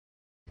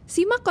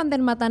Simak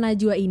konten Mata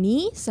Najwa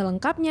ini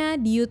selengkapnya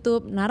di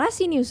YouTube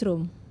Narasi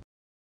Newsroom.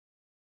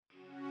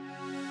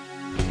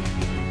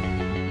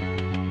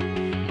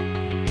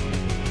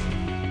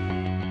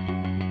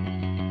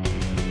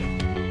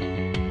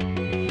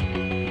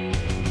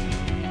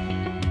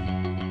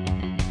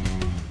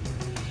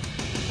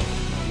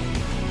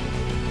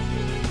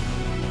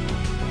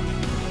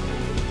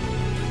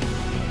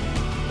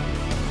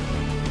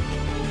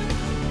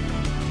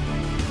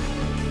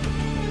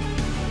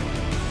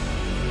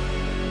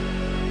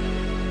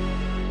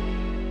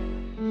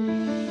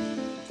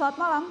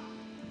 Selamat malam,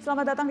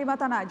 selamat datang di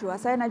Mata Najwa.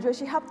 Saya Najwa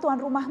Shihab, tuan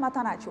rumah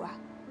Mata Najwa.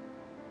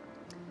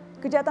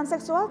 Kejahatan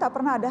seksual tak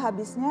pernah ada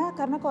habisnya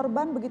karena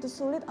korban begitu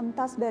sulit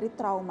entas dari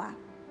trauma.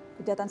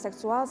 Kejahatan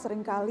seksual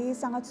seringkali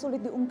sangat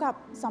sulit diungkap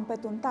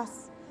sampai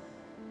tuntas.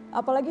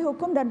 Apalagi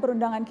hukum dan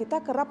perundangan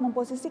kita kerap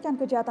memposisikan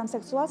kejahatan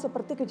seksual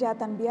seperti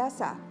kejahatan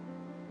biasa.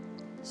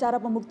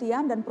 Cara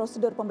pembuktian dan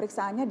prosedur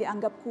pemeriksaannya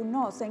dianggap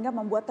kuno sehingga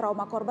membuat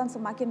trauma korban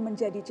semakin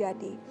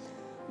menjadi-jadi.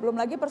 Belum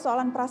lagi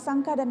persoalan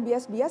prasangka dan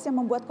bias-bias yang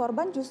membuat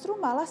korban justru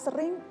malah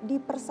sering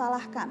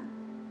dipersalahkan.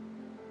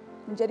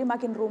 Menjadi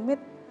makin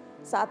rumit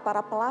saat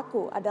para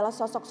pelaku adalah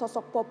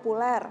sosok-sosok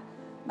populer.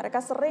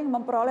 Mereka sering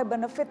memperoleh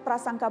benefit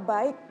prasangka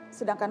baik,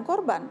 sedangkan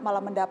korban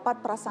malah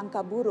mendapat prasangka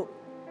buruk.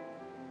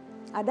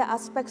 Ada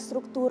aspek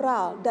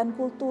struktural dan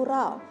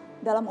kultural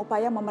dalam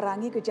upaya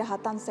memerangi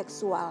kejahatan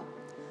seksual.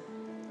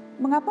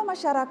 Mengapa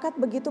masyarakat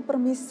begitu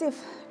permisif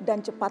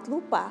dan cepat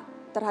lupa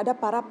terhadap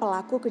para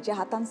pelaku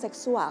kejahatan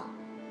seksual?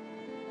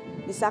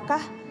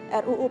 Bisakah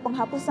RUU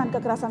penghapusan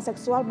kekerasan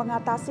seksual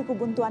mengatasi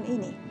kebuntuan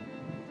ini?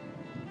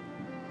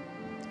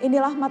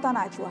 Inilah Mata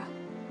Najwa,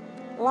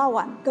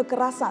 lawan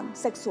kekerasan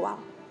seksual.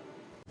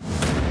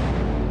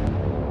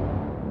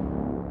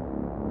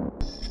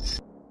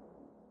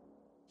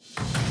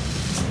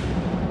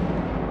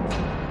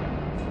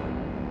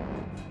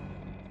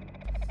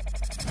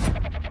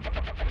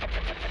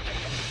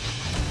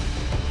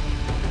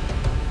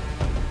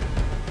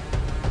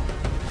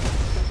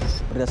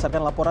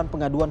 Berdasarkan laporan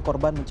pengaduan,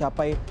 korban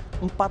mencapai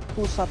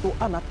 41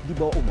 anak di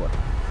bawah umur.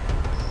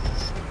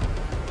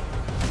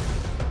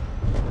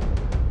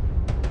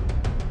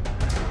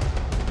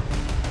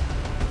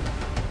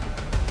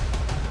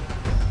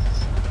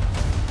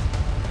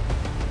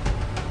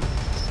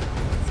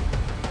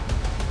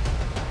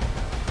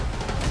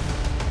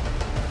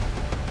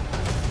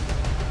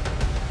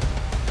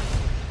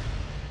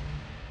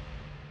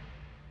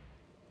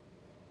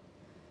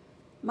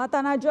 Mata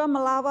Najwa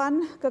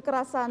melawan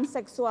kekerasan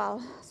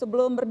seksual.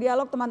 Sebelum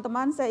berdialog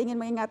teman-teman, saya ingin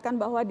mengingatkan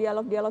bahwa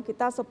dialog-dialog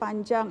kita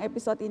sepanjang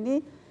episode ini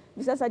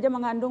bisa saja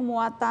mengandung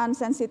muatan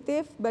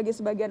sensitif bagi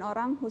sebagian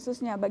orang,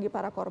 khususnya bagi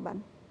para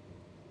korban.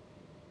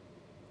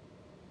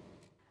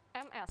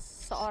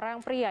 MS,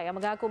 seorang pria yang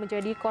mengaku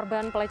menjadi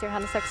korban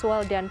pelecehan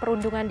seksual dan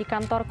perundungan di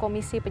kantor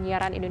Komisi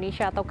Penyiaran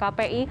Indonesia atau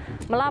KPI,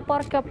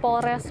 melapor ke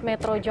Polres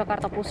Metro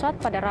Jakarta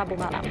Pusat pada Rabu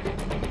malam.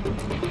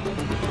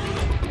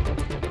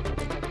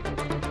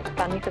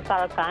 Kami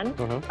sesalkan,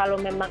 kalau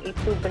memang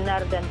itu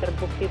benar dan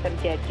terbukti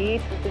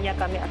terjadi, tentunya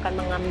kami akan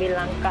mengambil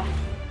langkah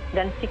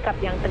dan sikap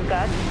yang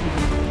tegas.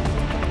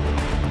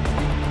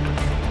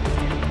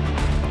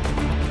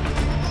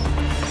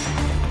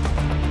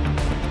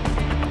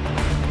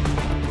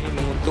 Ini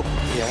mengutuk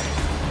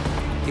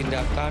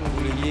tindakan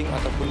bullying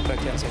ataupun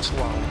pelecehan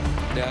seksual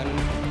dan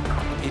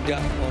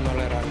tidak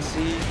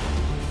menoleransi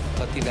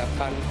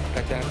tindakan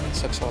pelecehan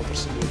seksual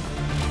tersebut.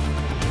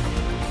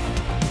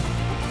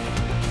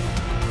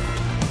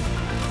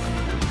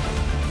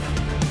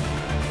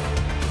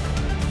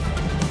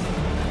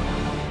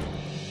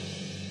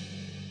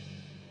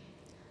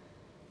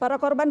 Para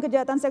korban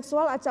kejahatan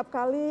seksual acap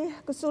kali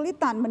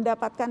kesulitan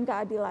mendapatkan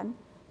keadilan.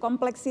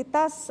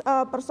 Kompleksitas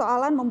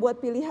persoalan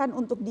membuat pilihan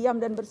untuk diam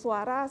dan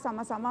bersuara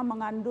sama-sama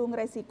mengandung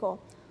resiko.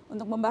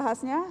 Untuk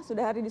membahasnya,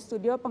 sudah hadir di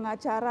studio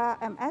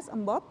pengacara MS,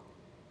 Mehbob.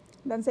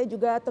 Dan saya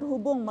juga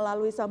terhubung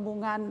melalui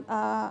sambungan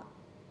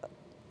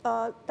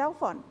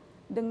telepon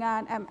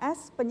dengan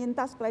MS,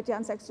 penyintas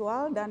pelecehan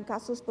seksual dan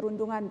kasus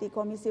perundungan di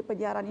Komisi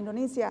Penyiaran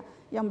Indonesia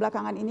yang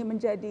belakangan ini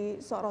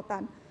menjadi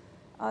sorotan.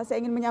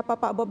 Saya ingin menyapa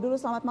Pak Bob dulu.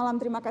 Selamat malam,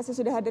 terima kasih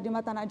sudah hadir di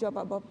Mata Najwa,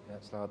 Pak Bob. Ya,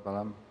 selamat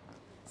malam.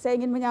 Saya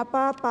ingin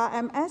menyapa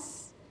Pak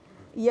MS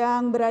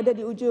yang berada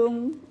di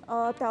ujung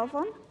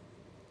telepon.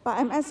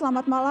 Pak MS,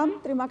 selamat malam.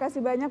 Terima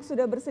kasih banyak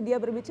sudah bersedia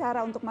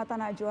berbicara untuk Mata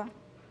Najwa.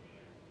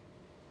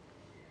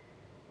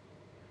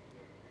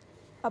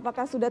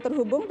 Apakah sudah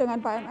terhubung dengan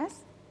Pak MS?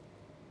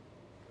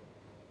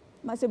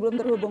 Masih belum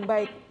terhubung,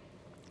 baik.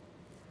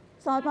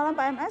 Selamat malam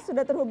Pak MS,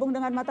 sudah terhubung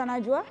dengan Mata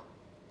Najwa?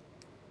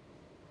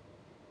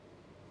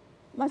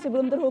 Masih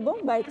belum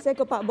terhubung? Baik, saya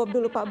ke Pak Bob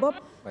dulu. Pak Bob,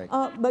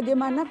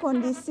 bagaimana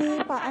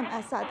kondisi Pak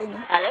MS saat ini?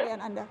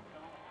 Klien Anda.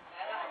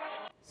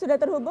 Sudah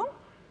terhubung?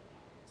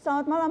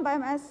 Selamat malam Pak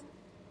MS.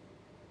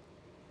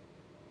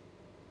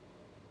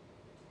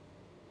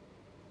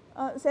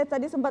 Saya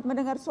tadi sempat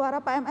mendengar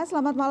suara Pak MS.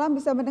 Selamat malam,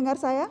 bisa mendengar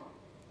saya?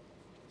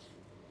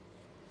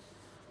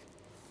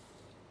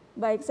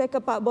 Baik, saya ke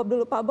Pak Bob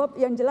dulu. Pak Bob,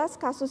 yang jelas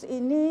kasus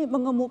ini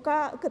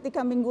mengemuka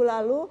ketika minggu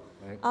lalu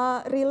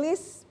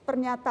rilis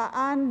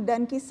pernyataan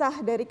dan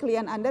kisah dari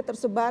klien Anda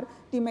tersebar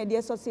di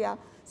media sosial.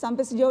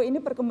 Sampai sejauh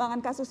ini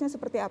perkembangan kasusnya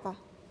seperti apa?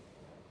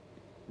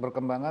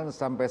 Perkembangan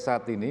sampai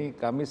saat ini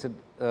kami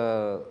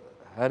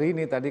hari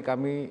ini tadi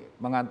kami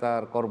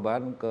mengantar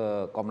korban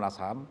ke Komnas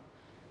HAM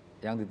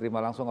yang diterima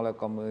langsung oleh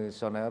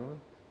komisioner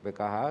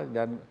BKH,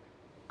 dan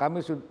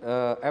kami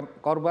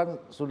korban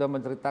sudah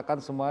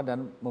menceritakan semua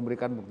dan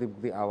memberikan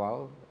bukti-bukti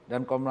awal,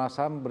 dan Komnas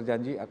HAM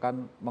berjanji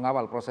akan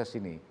mengawal proses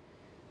ini.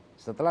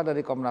 Setelah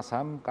dari Komnas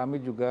HAM, kami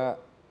juga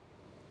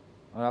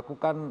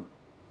melakukan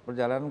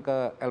perjalanan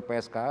ke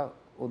LPSK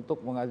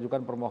untuk mengajukan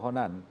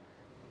permohonan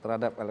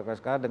terhadap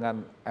LPSK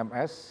dengan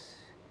MS,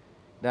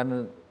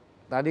 dan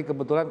tadi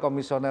kebetulan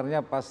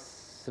komisionernya pas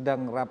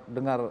sedang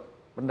dengar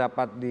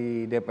pendapat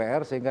di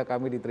DPR sehingga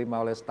kami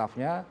diterima oleh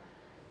stafnya.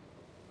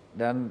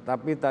 Dan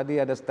tapi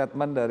tadi ada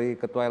statement dari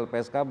Ketua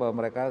LPSK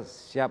bahwa mereka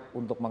siap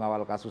untuk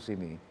mengawal kasus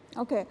ini.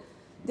 Oke,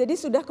 jadi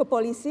sudah ke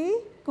polisi,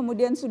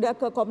 kemudian sudah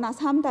ke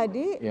Komnas HAM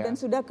tadi, dan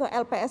sudah ke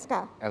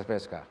LPSK.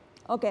 LPSK.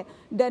 Oke,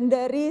 dan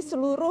dari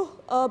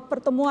seluruh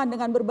pertemuan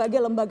dengan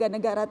berbagai lembaga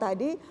negara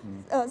tadi,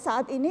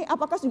 saat ini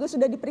apakah juga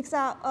sudah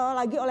diperiksa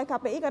lagi oleh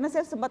KPI? Karena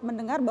saya sempat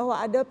mendengar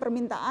bahwa ada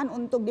permintaan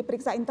untuk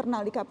diperiksa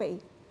internal di KPI.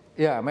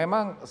 Ya,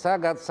 memang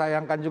saya agak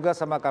sayangkan juga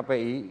sama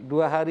KPI.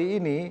 2 hari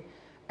ini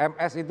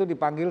MS itu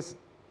dipanggil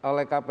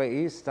oleh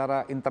KPI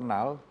secara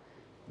internal,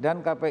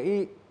 dan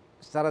KPI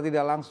secara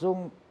tidak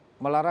langsung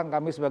melarang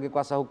kami sebagai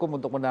kuasa hukum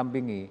untuk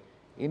mendampingi.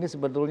 Ini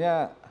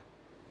sebetulnya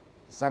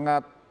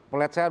sangat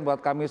pelecehan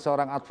buat kami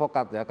seorang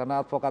advokat ya,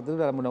 karena advokat itu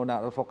dalam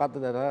undang-undang advokat itu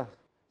adalah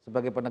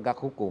sebagai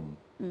penegak hukum.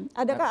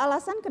 Adakah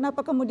alasan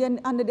kenapa kemudian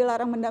Anda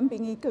dilarang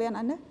mendampingi klien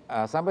Anda?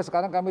 Sampai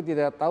sekarang kami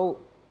tidak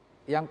tahu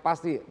yang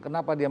pasti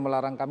kenapa dia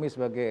melarang kami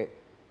sebagai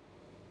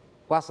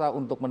kuasa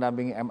untuk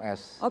mendampingi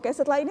MS. Oke,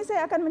 setelah ini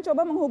saya akan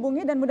mencoba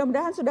menghubungi, dan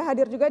mudah-mudahan sudah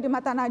hadir juga di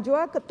mata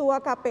Najwa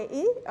Ketua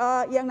KPI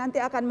yang nanti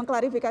akan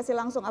mengklarifikasi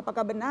langsung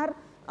apakah benar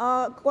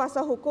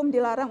kuasa hukum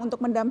dilarang untuk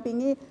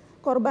mendampingi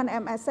korban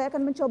MS. Saya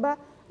akan mencoba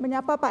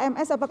menyapa Pak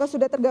MS, apakah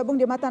sudah tergabung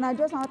di mata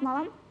Najwa? Selamat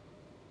malam.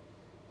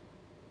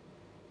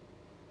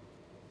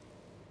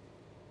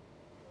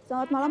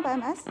 Selamat malam Pak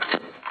MS.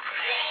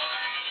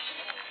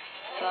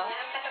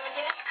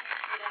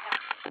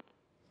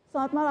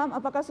 Selamat malam,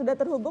 apakah sudah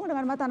terhubung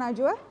dengan mata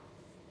Najwa?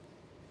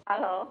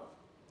 Halo.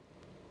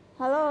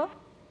 Halo.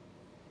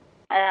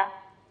 Ya.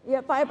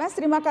 Ya Pak MS,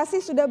 terima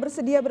kasih sudah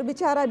bersedia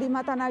berbicara di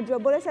mata Najwa.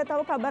 Boleh saya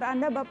tahu kabar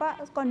Anda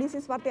Bapak, kondisi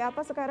seperti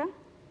apa sekarang?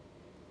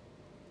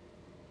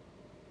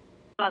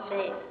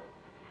 Masih.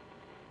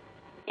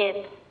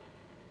 Yes.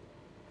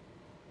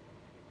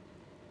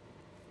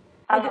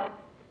 Halo.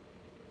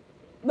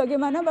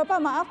 Bagaimana Bapak?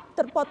 Maaf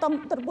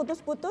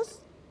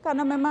terputus-putus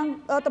karena memang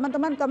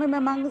teman-teman kami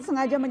memang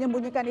sengaja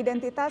menyembunyikan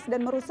identitas dan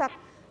merusak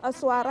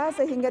suara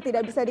sehingga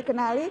tidak bisa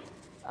dikenali.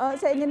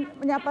 Saya ingin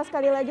menyapa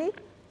sekali lagi.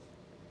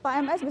 Pak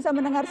MS, bisa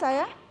mendengar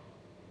saya?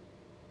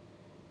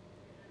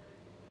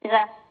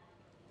 Bisa.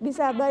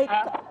 Bisa, baik.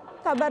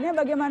 Kabarnya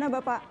bagaimana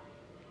Bapak?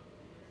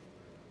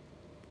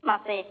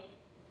 Masih.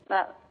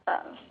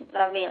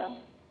 Stabil.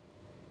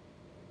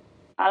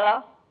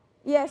 Halo.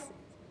 Yes.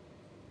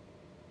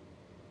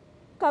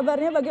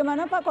 Kabarnya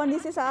bagaimana Pak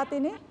kondisi saat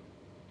ini?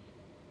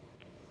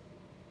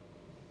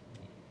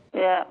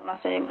 Ya,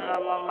 masih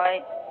belum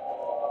membaik.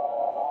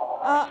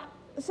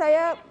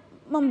 Saya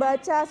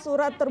membaca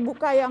surat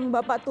terbuka yang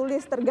Bapak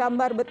tulis,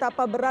 tergambar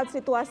betapa berat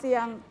situasi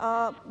yang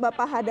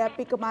Bapak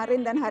hadapi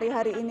kemarin dan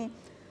hari-hari ini.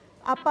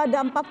 Apa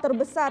dampak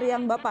terbesar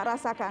yang Bapak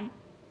rasakan?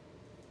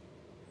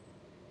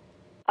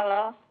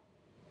 Halo.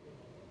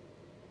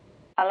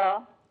 Halo.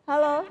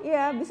 Halo,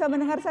 iya bisa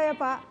mendengar saya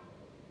Pak?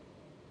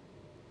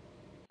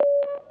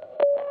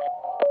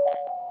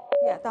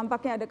 Ya,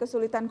 tampaknya ada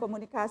kesulitan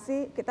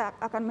komunikasi, kita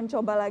akan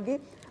mencoba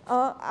lagi.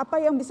 Apa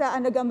yang bisa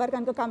Anda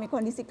gambarkan ke kami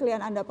kondisi klien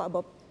Anda Pak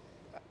Bob?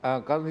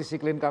 Kondisi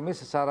klien kami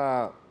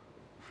secara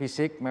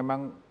fisik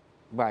memang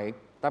baik,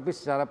 tapi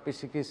secara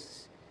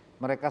psikis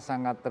mereka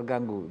sangat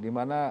terganggu, di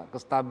mana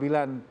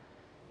kestabilan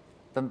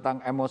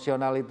tentang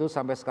emosional itu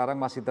sampai sekarang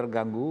masih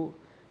terganggu,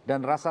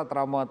 dan rasa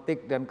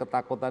traumatik dan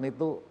ketakutan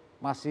itu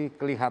masih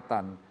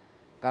kelihatan.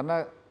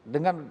 Karena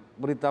dengan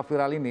berita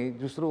viral ini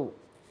justru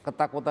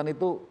ketakutan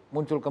itu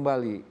muncul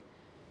kembali.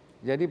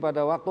 Jadi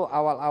pada waktu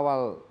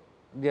awal-awal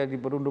dia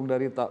diperundung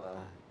dari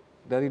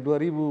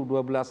 2012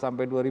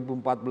 sampai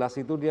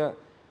 2014 itu dia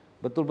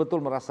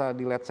betul-betul merasa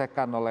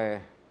dilecehkan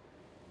oleh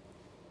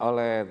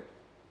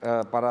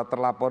para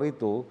terlapor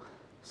itu,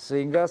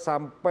 sehingga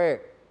sampai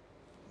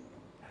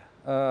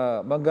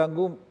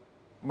mengganggu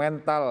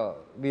mental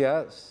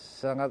dia,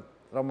 sangat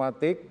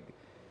traumatik.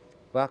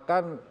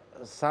 Bahkan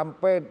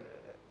sampai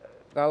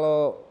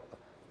kalau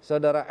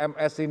saudara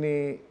MS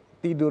ini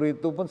tidur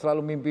itu pun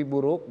selalu mimpi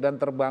buruk dan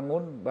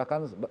terbangun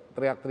bahkan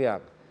teriak-teriak.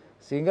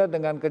 Sehingga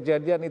dengan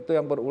kejadian itu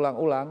yang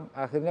berulang-ulang,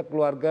 akhirnya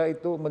keluarga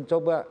itu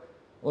mencoba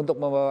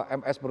untuk membawa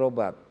MS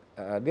berobat.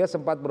 Dia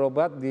sempat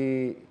berobat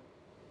di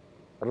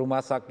rumah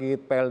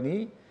sakit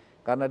Pelni,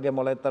 karena dia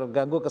mulai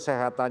terganggu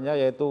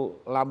kesehatannya, yaitu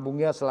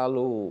lambungnya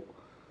selalu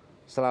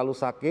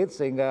sakit,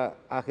 sehingga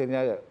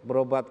akhirnya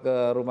berobat ke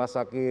rumah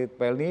sakit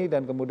Pelni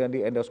dan kemudian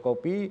di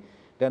endoskopi,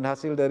 dan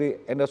hasil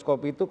dari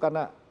endoskopi itu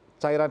karena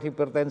cairan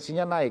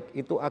hipertensinya naik,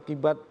 itu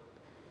akibat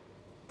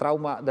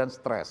trauma dan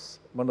stres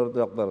menurut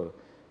dokter.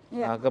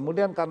 Nah,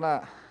 kemudian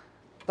karena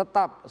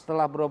tetap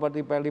setelah berobat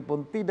di Pelni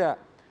pun tidak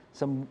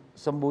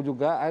sembuh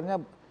juga,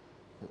 akhirnya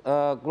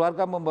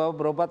keluarga membawa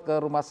berobat ke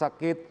rumah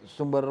sakit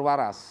Sumber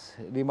Waras,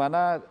 di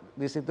mana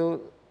di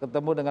situ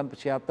ketemu dengan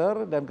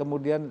psikiater dan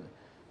kemudian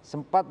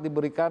sempat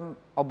diberikan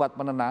obat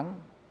penenang,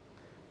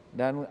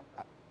 dan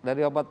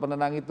dari obat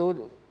penenang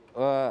itu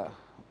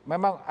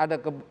memang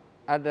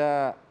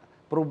ada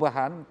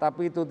perubahan,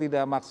 tapi itu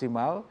tidak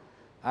maksimal.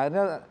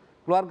 Akhirnya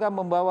keluarga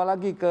membawa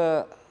lagi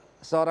ke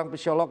seorang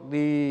psikolog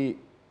di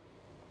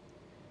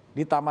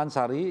Taman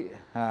Sari.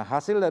 Nah,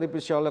 hasil dari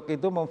psikolog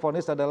itu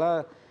memvonis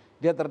adalah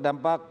dia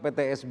terdampak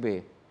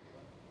PTSD,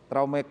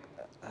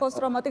 post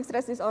traumatic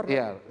stress disorder.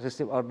 Iya,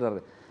 stress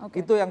disorder.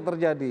 Itu yang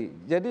terjadi.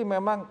 Jadi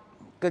memang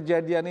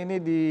kejadian ini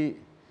di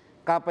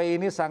KPI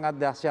ini sangat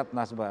dahsyat,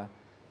 Najwa.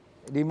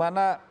 Di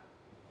mana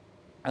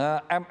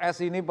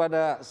MS ini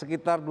pada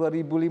sekitar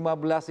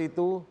 2015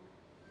 itu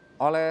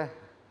oleh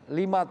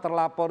 5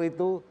 terlapor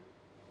itu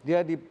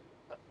dia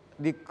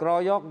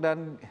dikeroyok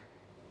dan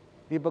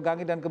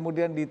dipegangi dan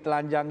kemudian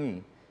ditelanjangi.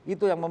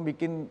 Itu yang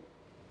membuat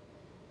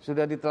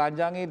sudah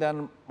ditelanjangi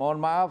dan mohon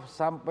maaf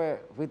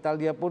sampai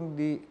vital dia pun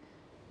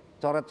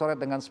dicoret-coret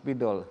dengan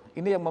spidol.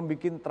 Ini yang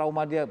membuat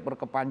trauma dia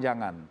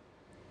berkepanjangan.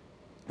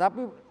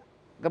 Tapi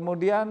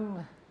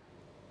kemudian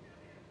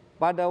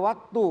pada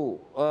waktu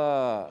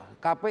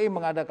KPI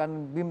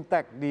mengadakan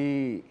BIMTEK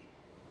di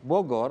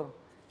Bogor,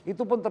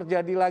 itu pun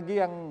terjadi lagi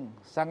yang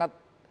sangat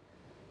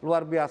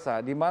luar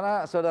biasa, di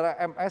mana saudara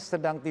MS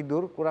sedang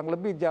tidur kurang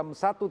lebih jam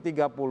 1.30,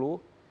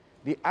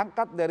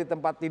 diangkat dari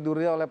tempat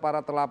tidurnya oleh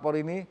para terlapor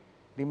ini,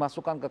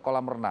 dimasukkan ke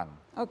kolam renang.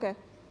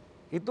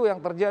 Itu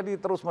yang terjadi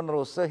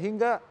terus-menerus,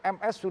 sehingga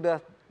MS sudah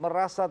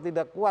merasa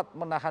tidak kuat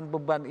menahan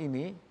beban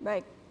ini.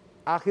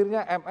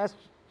 Akhirnya MS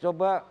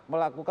coba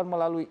melakukan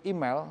melalui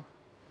email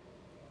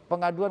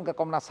pengaduan ke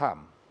Komnas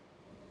HAM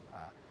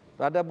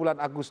pada bulan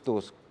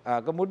Agustus.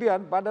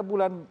 Kemudian pada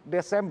bulan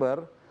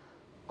Desember,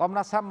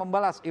 Komnas HAM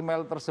membalas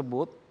email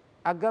tersebut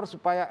agar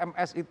supaya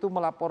MS itu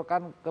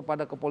melaporkan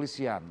kepada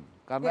kepolisian,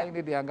 karena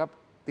ini dianggap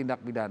tindak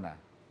pidana.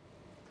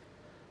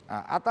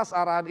 Nah, atas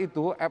arahan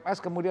itu,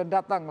 MS kemudian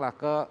datanglah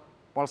ke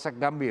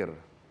Polsek Gambir.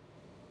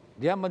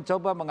 Dia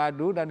mencoba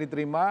mengadu dan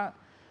diterima,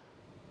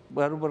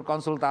 baru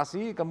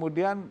berkonsultasi,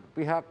 kemudian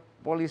pihak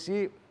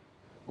polisi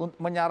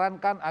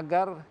menyarankan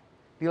agar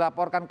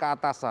dilaporkan ke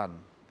atasan,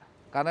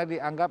 karena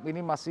dianggap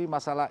ini masih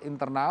masalah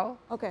internal.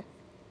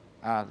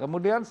 Nah,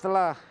 kemudian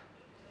setelah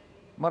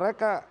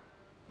mereka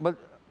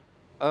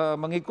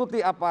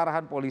mengikuti apa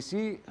arahan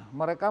polisi,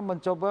 mereka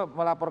mencoba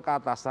melapor ke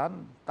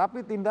atasan,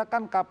 tapi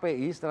tindakan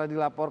KPI setelah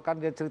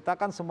dilaporkan, dia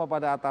ceritakan semua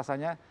pada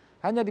atasannya,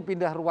 hanya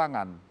dipindah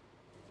ruangan.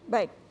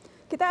 Baik,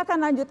 kita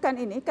akan lanjutkan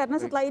ini,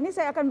 karena setelah ini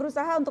saya akan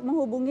berusaha untuk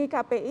menghubungi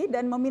KPI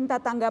dan meminta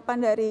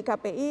tanggapan dari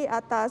KPI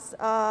atas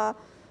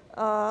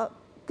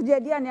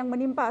kejadian yang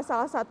menimpa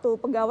salah satu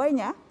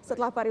pegawainya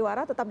setelah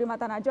pariwara. Tetap di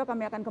Mata Najwa,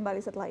 kami akan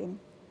kembali setelah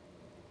ini.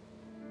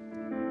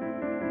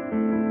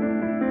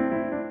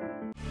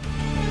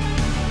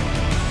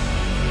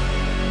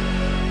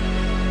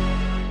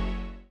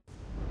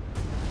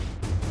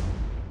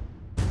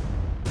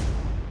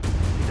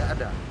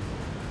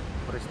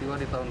 Peristiwa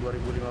di tahun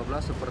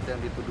 2015 seperti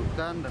yang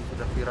dituduhkan dan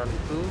sudah viral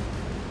itu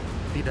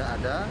tidak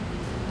ada,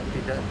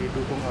 tidak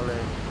didukung oleh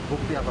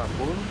bukti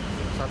apapun.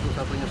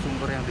 Satu-satunya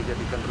sumber yang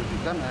dijadikan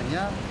rujukan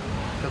hanya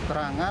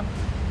keterangan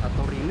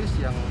atau rilis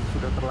yang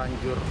sudah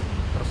terlanjur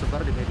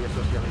tersebar di media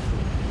sosial itu.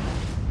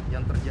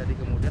 Yang terjadi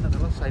kemudian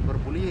adalah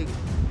cyberbullying,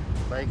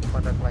 baik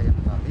kepada klien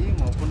kami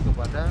maupun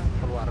kepada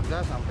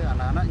keluarga sampai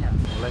anak-anaknya.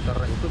 Oleh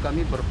karena itu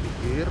kami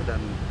berpikir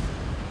dan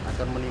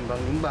akan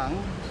menimbang-nimbang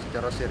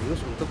secara serius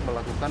untuk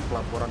melakukan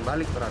pelaporan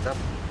balik terhadap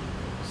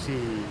si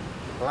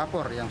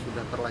pelapor yang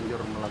sudah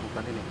terlanjur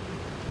melakukan ini.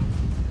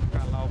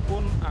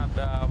 Kalaupun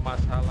ada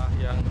masalah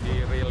yang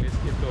dirilis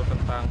itu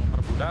tentang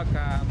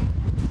perbudakan,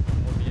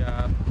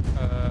 kemudian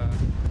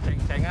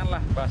ceng-cengan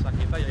lah bahasa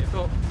kita,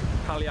 yaitu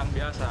hal yang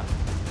biasa.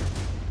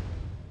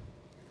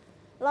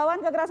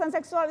 Lawan kekerasan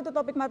seksual, itu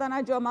topik Mata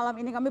Najwa malam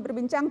ini. Kami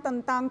berbincang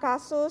tentang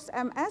kasus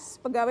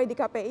MS, pegawai di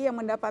KPI yang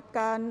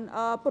mendapatkan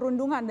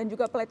perundungan dan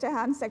juga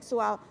pelecehan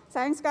seksual.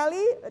 Sayang sekali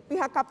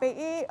pihak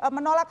KPI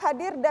menolak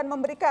hadir dan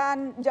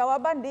memberikan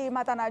jawaban di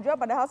Mata Najwa,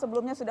 padahal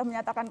sebelumnya sudah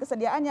menyatakan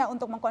kesediaannya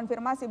untuk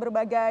mengkonfirmasi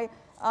berbagai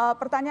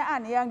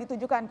pertanyaan yang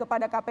ditujukan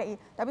kepada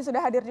KPI. Tapi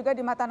sudah hadir juga di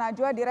Mata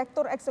Najwa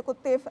Direktur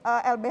Eksekutif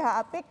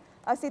LBH Apik,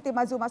 Siti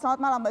Mazuma. Selamat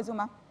malam, Mbak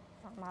Zuma.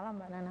 Malam,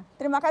 Mbak Nana.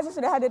 Terima kasih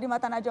sudah hadir di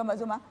Mata Najwa, Mbak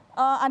Zuma.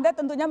 Anda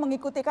tentunya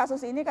mengikuti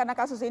kasus ini karena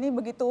kasus ini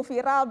begitu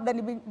viral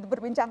dan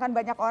diperbincangkan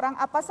banyak orang.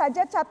 Apa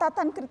saja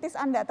catatan kritis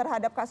Anda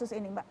terhadap kasus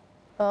ini, Mbak?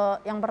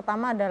 Yang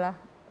pertama adalah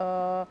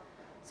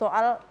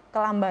soal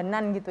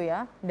kelambanan gitu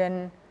ya.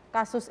 Dan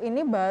kasus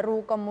ini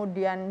baru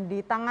kemudian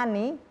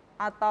ditangani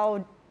atau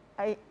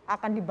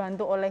akan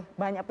dibantu oleh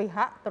banyak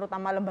pihak,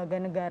 terutama lembaga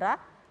negara,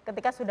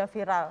 ketika sudah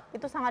viral.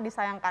 Itu sangat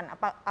disayangkan,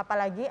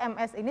 apalagi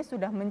MS ini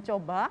sudah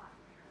mencoba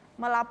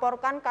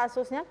melaporkan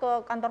kasusnya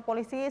ke kantor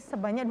polisi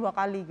sebanyak 2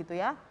 kali gitu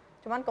ya.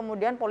 Cuman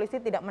kemudian polisi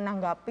tidak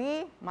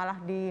menanggapi, malah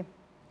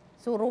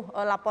disuruh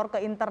lapor ke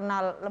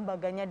internal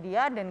lembaganya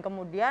dia, dan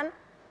kemudian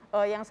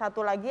yang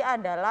satu lagi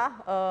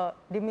adalah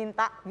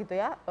diminta gitu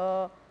ya,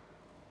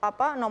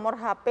 nomor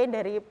HP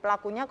dari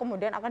pelakunya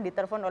kemudian akan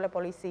ditelepon oleh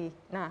polisi.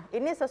 Nah,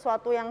 ini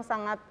sesuatu yang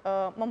sangat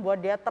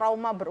membuat dia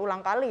trauma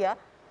berulang kali ya.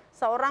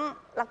 Seorang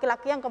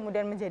laki-laki yang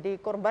kemudian menjadi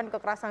korban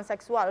kekerasan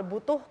seksual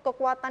butuh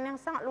kekuatan yang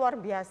sangat luar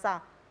biasa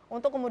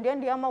untuk kemudian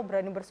dia mau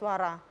berani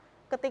bersuara.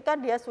 Ketika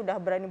dia sudah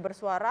berani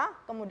bersuara,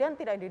 kemudian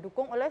tidak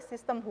didukung oleh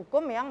sistem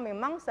hukum yang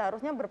memang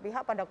seharusnya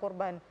berpihak pada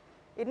korban.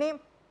 Ini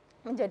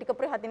menjadi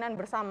keprihatinan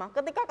bersama.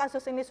 Ketika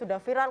kasus ini sudah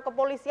viral,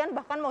 kepolisian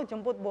bahkan mau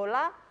jemput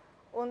bola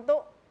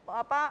untuk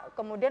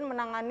kemudian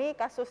menangani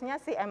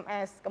kasusnya si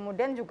MS.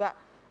 Kemudian juga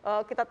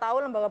kita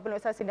tahu lembaga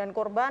perlindungan saksi dan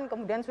korban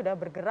kemudian sudah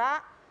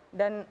bergerak,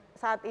 dan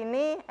saat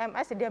ini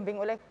MS didampingi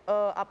oleh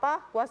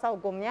kuasa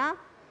hukumnya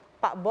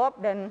Pak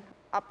Bob, dan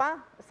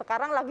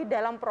sekarang lagi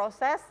dalam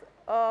proses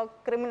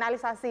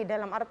kriminalisasi,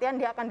 dalam artian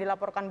dia akan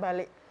dilaporkan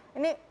balik.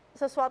 Ini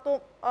sesuatu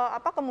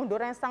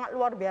kemunduran yang sangat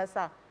luar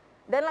biasa.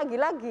 Dan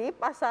lagi-lagi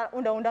pasal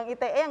Undang-Undang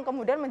ITE yang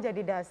kemudian menjadi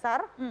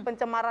dasar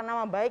pencemaran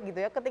nama baik gitu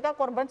ya. Ketika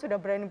korban sudah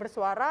berani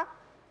bersuara,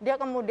 dia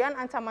kemudian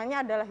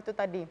ancamannya adalah itu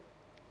tadi,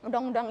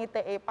 Undang-Undang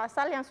ITE,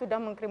 pasal yang sudah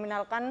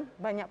mengkriminalkan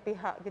banyak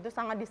pihak, gitu,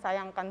 sangat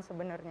disayangkan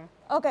sebenarnya.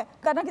 Oke,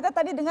 karena kita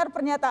tadi dengar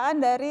pernyataan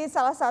dari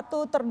salah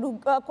satu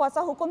kuasa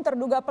hukum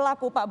terduga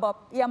pelaku, Pak Bob,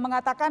 yang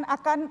mengatakan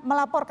akan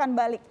melaporkan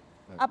balik.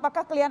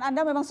 Apakah klien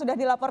Anda memang sudah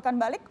dilaporkan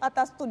balik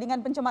atas tudingan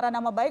pencemaran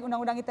nama baik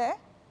Undang-Undang ITE?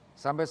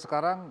 Sampai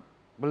sekarang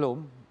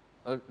belum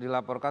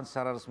dilaporkan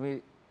secara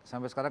resmi.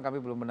 Sampai sekarang kami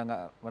belum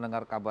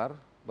mendengar kabar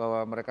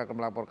bahwa mereka akan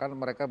melaporkan.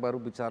 Mereka baru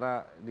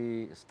bicara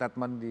di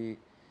statement di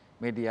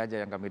media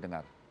aja yang kami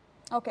dengar.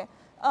 Oke,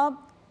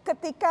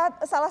 ketika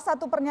salah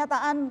satu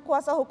pernyataan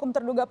kuasa hukum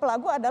terduga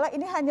pelaku adalah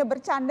ini hanya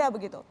bercanda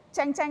begitu,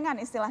 ceng-cengan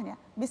istilahnya.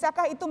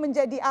 Bisakah itu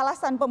menjadi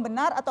alasan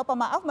pembenar atau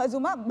pemaaf, Mbak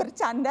Zuma,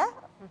 bercanda?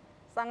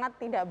 Sangat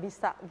tidak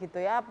bisa gitu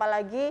ya,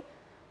 apalagi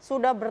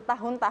sudah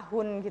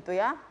bertahun-tahun gitu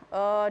ya,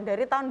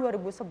 dari tahun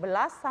 2011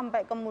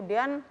 sampai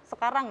kemudian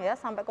sekarang ya,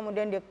 sampai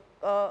kemudian dia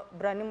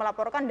berani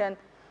melaporkan, dan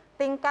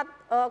tingkat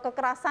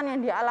kekerasan yang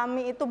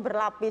dialami itu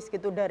berlapis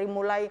gitu, dari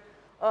mulai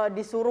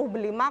disuruh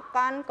beli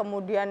makan,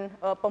 kemudian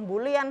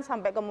pembulian,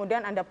 sampai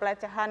kemudian ada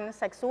pelecehan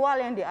seksual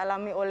yang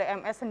dialami oleh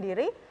MS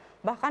sendiri,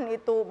 bahkan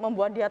itu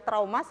membuat dia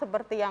trauma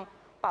seperti yang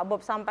Pak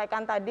Bob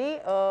sampaikan tadi,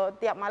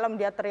 tiap malam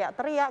dia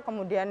teriak-teriak,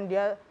 kemudian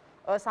dia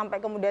sampai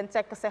kemudian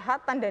cek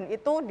kesehatan, dan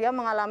itu dia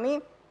mengalami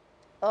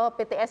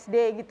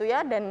PTSD gitu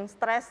ya, dan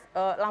stres,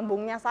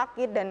 lambungnya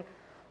sakit, dan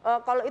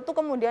kalau itu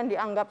kemudian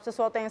dianggap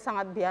sesuatu yang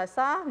sangat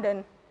biasa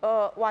dan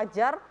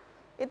wajar,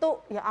 itu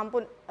ya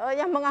ampun,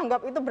 yang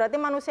menganggap itu berarti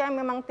manusia yang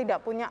memang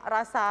tidak punya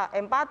rasa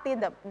empati,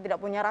 tidak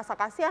punya rasa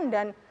kasihan,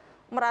 dan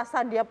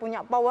merasa dia punya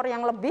power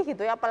yang lebih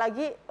gitu ya,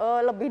 apalagi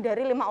lebih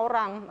dari 5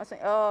 orang,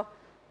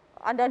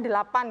 ada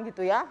 8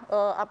 gitu ya,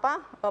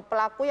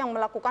 pelaku yang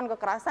melakukan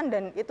kekerasan,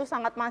 dan itu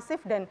sangat masif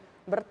dan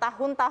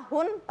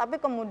bertahun-tahun. Tapi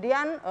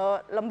kemudian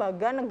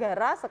lembaga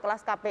negara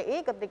sekelas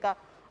KPI ketika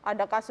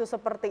ada kasus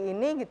seperti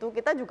ini gitu,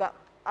 kita juga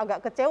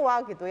agak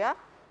kecewa gitu ya,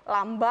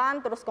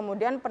 lamban, terus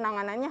kemudian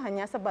penanganannya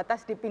hanya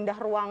sebatas dipindah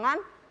ruangan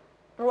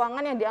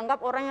yang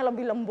dianggap orangnya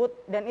lebih lembut,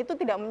 dan itu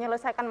tidak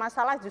menyelesaikan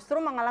masalah, justru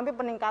mengalami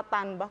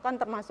peningkatan. Bahkan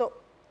termasuk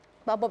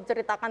Mbak Bob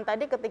ceritakan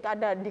tadi, ketika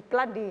ada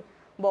diklat di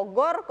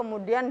Bogor,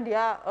 kemudian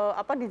dia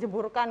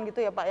dijeburkan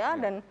gitu ya Pak ya,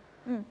 dan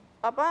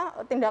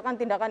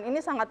tindakan-tindakan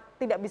ini sangat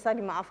tidak bisa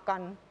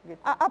dimaafkan.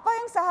 Gitu. Apa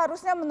yang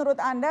seharusnya menurut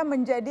Anda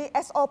menjadi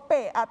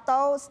SOP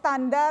atau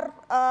standar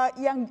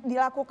yang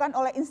dilakukan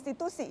oleh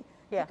institusi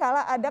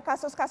kalau ada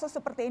kasus-kasus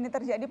seperti ini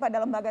terjadi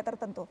pada lembaga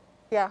tertentu?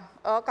 Ya,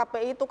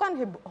 KPI itu kan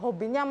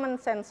hobinya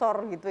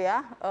mensensor gitu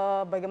ya,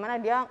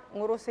 bagaimana dia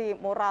ngurusi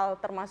moral,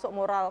 termasuk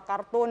moral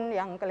kartun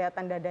yang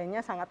kelihatan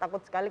dadanya sangat takut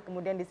sekali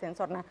kemudian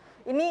disensor. Nah,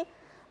 ini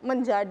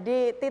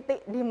menjadi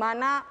titik di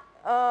mana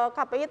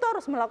KPI itu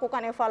harus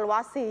melakukan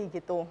evaluasi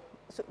gitu.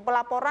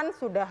 Pelaporan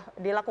sudah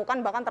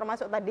dilakukan, bahkan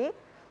termasuk tadi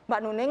Mbak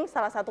Nuning,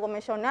 salah satu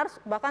komisioner,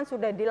 bahkan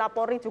sudah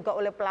dilapori juga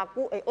oleh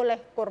oleh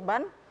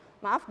korban,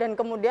 dan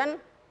kemudian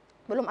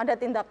belum ada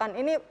tindakan.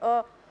 Ini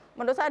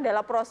menurut saya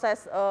adalah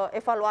proses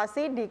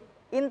evaluasi di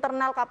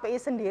internal KPI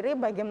sendiri,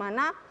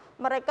 bagaimana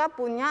mereka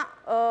punya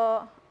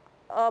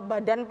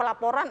badan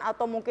pelaporan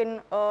atau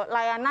mungkin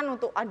layanan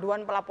untuk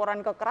aduan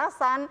pelaporan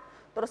kekerasan,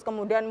 terus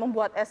kemudian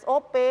membuat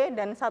SOP,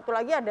 dan satu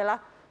lagi adalah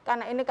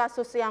karena ini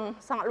kasus yang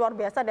sangat luar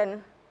biasa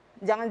dan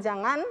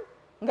jangan-jangan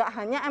nggak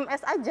hanya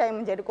MS aja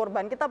yang menjadi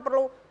korban, kita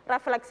perlu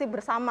refleksi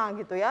bersama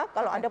gitu ya,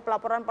 kalau ada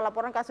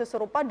pelaporan-pelaporan kasus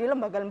serupa di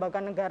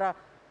lembaga-lembaga negara.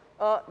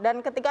 Dan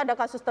ketika ada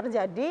kasus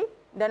terjadi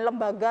dan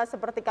lembaga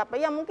seperti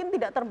KPI yang mungkin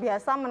tidak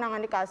terbiasa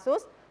menangani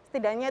kasus,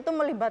 setidaknya itu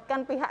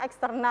melibatkan pihak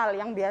eksternal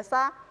yang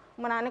biasa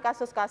menangani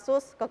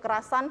kasus-kasus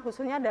kekerasan,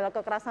 khususnya adalah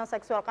kekerasan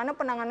seksual, karena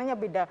penanganannya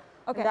beda.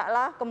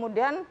 Tidaklah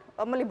kemudian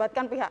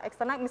melibatkan pihak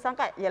eksternal,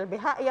 misalnya kayak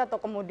YLBHI atau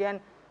kemudian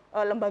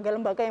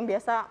lembaga-lembaga yang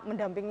biasa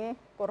mendampingi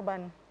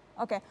korban.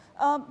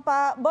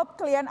 Pak Bob,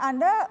 klien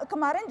Anda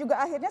kemarin juga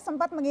akhirnya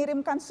sempat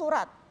mengirimkan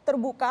surat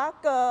terbuka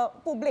ke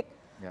publik.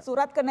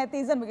 Surat ke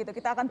netizen begitu,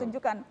 kita akan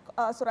tunjukkan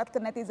surat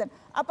ke netizen.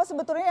 Apa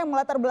sebetulnya yang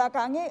melatar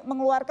belakangi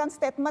mengeluarkan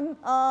statement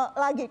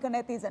lagi ke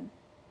netizen?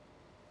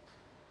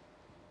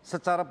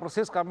 Secara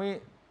persis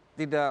kami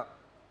tidak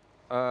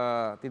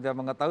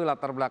mengetahui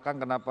latar belakang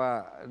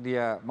kenapa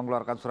dia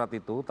mengeluarkan surat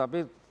itu,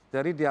 tapi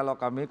dari dialog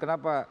kami,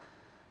 kenapa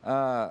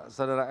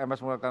saudara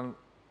MS mengeluarkan,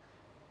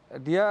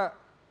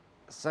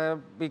 saya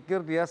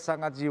pikir dia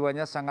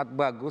jiwanya sangat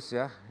bagus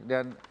ya,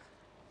 dan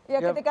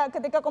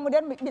ketika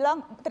kemudian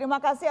bilang terima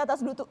kasih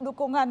atas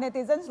dukungan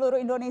netizen seluruh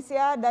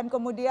Indonesia dan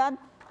kemudian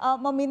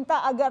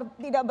meminta agar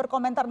tidak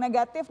berkomentar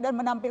negatif dan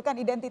menampilkan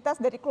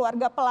identitas dari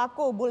keluarga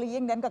pelaku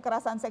bullying dan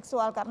kekerasan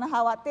seksual karena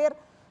khawatir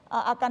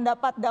akan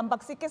dapat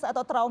dampak psikis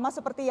atau trauma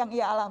seperti yang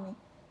ia alami.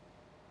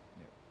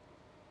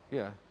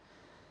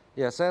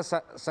 Ya,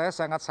 saya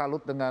sangat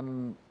salut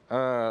dengan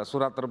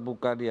surat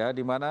terbuka dia,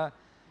 di mana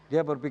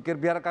dia berpikir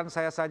biarkan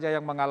saya saja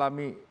yang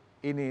mengalami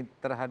ini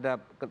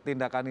terhadap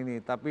tindakan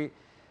ini, tapi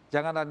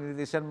janganlah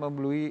netizen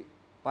membelui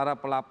para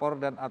pelapor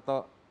dan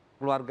atau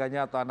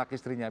keluarganya atau anak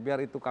istrinya,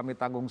 biar itu kami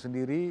tanggung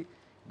sendiri.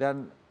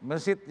 Dan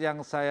message yang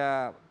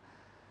saya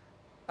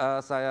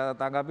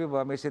tanggapi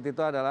bahwa message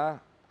itu adalah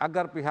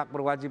agar pihak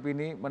berwajib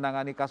ini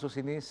menangani kasus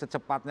ini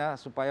secepatnya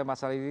supaya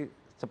masalah ini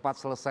cepat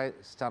selesai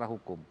secara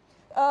hukum.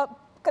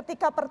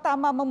 Ketika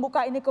pertama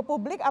membuka ini ke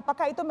publik,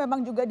 apakah itu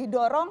memang juga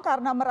didorong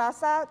karena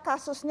merasa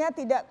kasusnya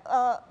tidak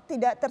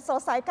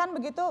terselesaikan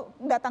begitu,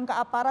 datang ke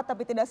aparat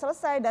tapi tidak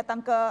selesai, datang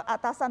ke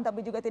atasan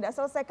tapi juga tidak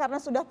selesai, karena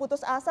sudah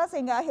putus asa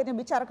sehingga akhirnya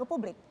bicara ke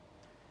publik?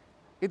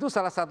 Itu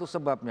salah satu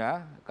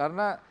sebabnya,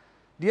 karena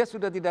dia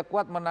sudah tidak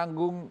kuat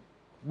menanggung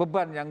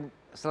beban yang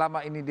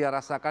selama ini dia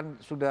rasakan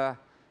sudah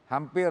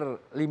hampir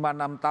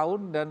 5-6 tahun,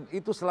 dan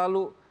itu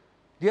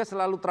dia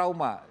selalu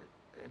trauma.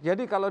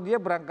 Jadi kalau dia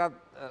berangkat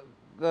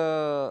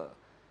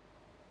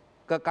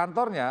ke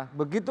kantornya,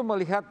 begitu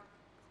melihat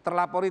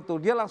terlapor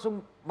itu, dia langsung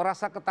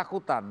merasa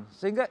ketakutan.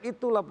 Sehingga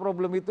itulah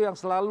problem itu yang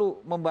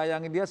selalu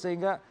membayangi dia,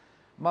 sehingga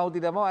mau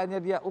tidak mau akhirnya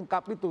dia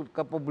ungkap itu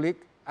ke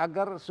publik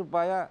agar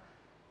supaya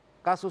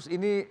kasus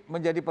ini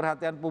menjadi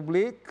perhatian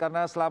publik,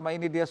 karena selama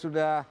ini dia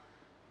sudah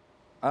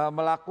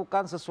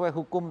melakukan sesuai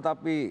hukum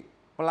tapi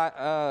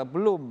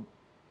belum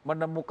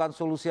menemukan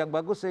solusi yang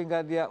bagus, sehingga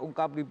dia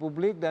ungkap di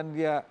publik dan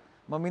dia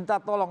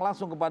meminta tolong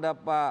langsung kepada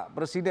Pak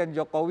Presiden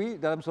Jokowi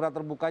dalam surat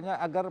terbukanya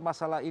agar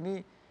masalah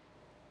ini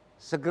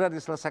segera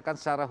diselesaikan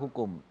secara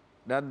hukum.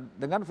 Dan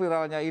dengan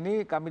viralnya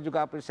ini kami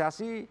juga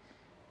apresiasi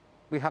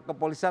pihak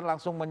kepolisian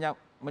langsung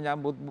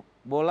menyambut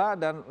bola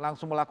dan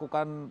langsung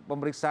melakukan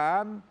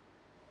pemeriksaan.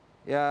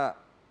 Ya,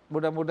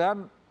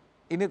 mudah-mudahan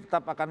ini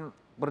tetap akan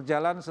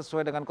berjalan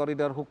sesuai dengan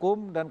koridor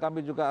hukum, dan kami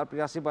juga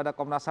apresiasi pada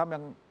Komnas HAM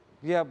yang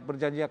dia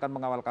berjanji akan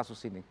mengawal kasus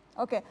ini.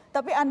 Oke,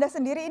 tapi Anda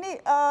sendiri ini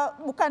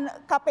bukan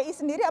KPI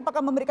sendiri,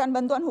 apakah memberikan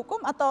bantuan hukum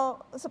atau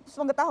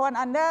sepengetahuan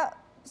Anda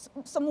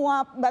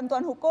semua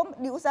bantuan hukum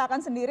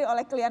diusahakan sendiri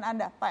oleh klien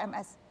Anda, Pak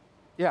MS?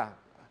 Ya,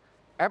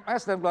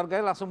 MS dan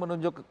keluarganya langsung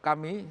menunjuk ke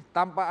kami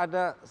tanpa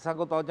ada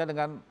sangkut pautnya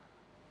dengan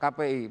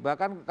KPI.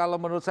 Bahkan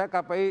kalau menurut saya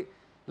KPI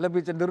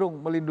lebih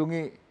cenderung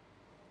melindungi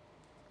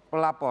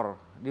pelapor,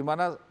 di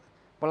mana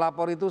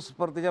pelapor itu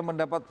sepertinya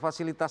mendapat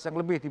fasilitas yang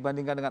lebih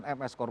dibandingkan dengan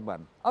MS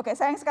korban. Oke,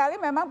 sayang sekali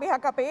memang pihak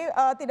KPI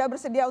tidak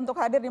bersedia untuk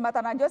hadir di Mata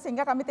Najwa,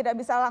 sehingga kami tidak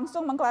bisa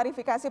langsung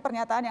mengklarifikasi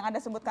pernyataan yang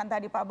Anda sebutkan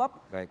tadi, Pak Bob.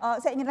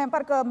 Saya ingin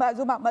lempar ke Mbak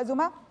Zuma. Mbak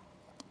Zuma,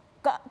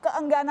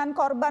 keengganan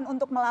korban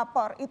untuk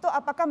melapor, itu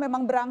apakah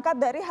memang berangkat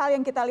dari hal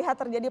yang kita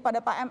lihat terjadi pada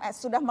Pak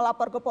MS? Sudah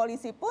melapor ke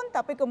polisi pun,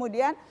 tapi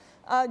kemudian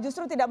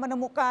justru tidak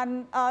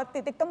menemukan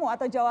titik temu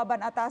atau jawaban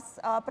atas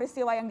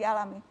peristiwa yang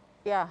dialami?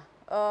 Ya.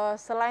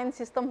 Selain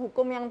sistem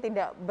hukum yang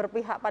tidak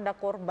berpihak pada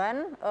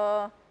korban,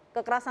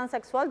 kekerasan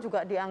seksual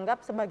juga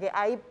dianggap sebagai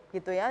aib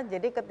gitu ya.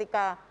 Jadi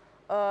ketika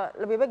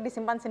lebih baik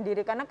disimpan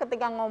sendiri, karena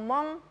ketika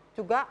ngomong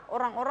juga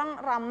orang-orang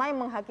ramai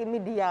menghakimi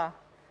dia.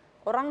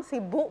 Orang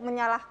sibuk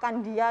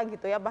menyalahkan dia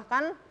gitu ya.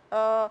 Bahkan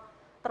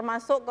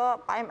termasuk ke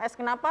Pak MS,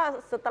 kenapa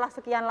setelah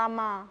sekian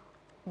lama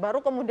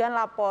baru kemudian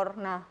lapor.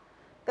 Nah,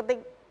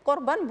 ketika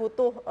korban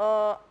butuh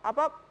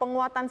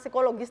penguatan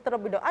psikologis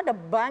terlebih dahulu. Ada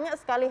banyak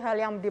sekali hal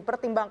yang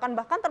dipertimbangkan,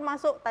 bahkan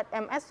termasuk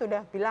MS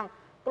sudah bilang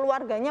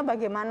keluarganya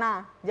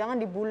bagaimana, jangan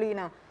dibully.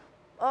 Nah,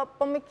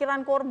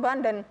 pemikiran korban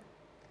dan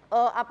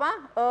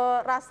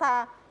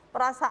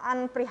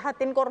perasaan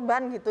prihatin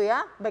korban gitu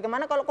ya.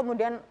 Bagaimana kalau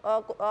kemudian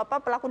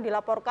pelaku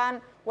dilaporkan,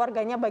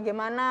 warganya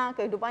bagaimana,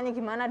 kehidupannya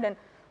gimana, dan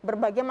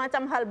berbagai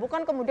macam hal,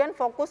 bukan kemudian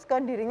fokus ke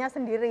dirinya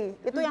sendiri.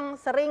 Itu yang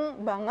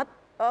sering banget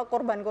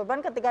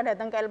korban-korban ketika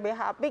datang ke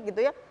LBH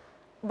gitu ya,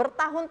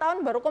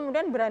 bertahun-tahun baru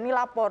kemudian berani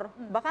lapor,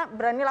 bahkan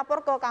berani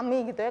lapor ke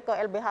kami gitu ya, ke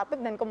LBH,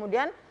 dan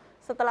kemudian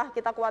setelah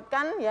kita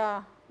kuatkan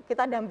ya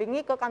kita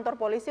dampingi ke kantor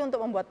polisi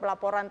untuk membuat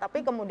pelaporan. Tapi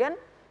kemudian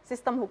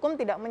sistem hukum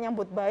tidak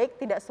menyambut baik,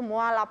 tidak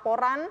semua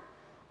laporan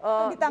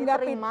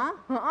ditanggapi. diterima,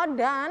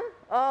 dan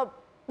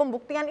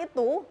pembuktian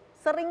itu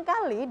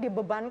seringkali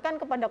dibebankan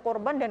kepada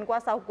korban dan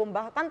kuasa hukum,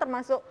 bahkan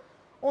termasuk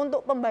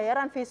untuk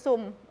pembayaran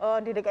visum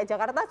di DKI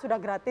Jakarta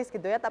sudah gratis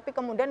gitu ya, tapi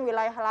kemudian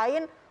wilayah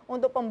lain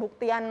untuk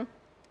pembuktian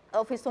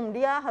visum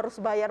dia harus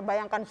bayar,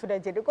 bayangkan sudah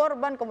jadi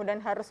korban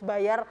kemudian harus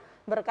bayar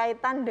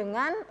berkaitan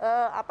dengan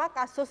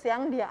kasus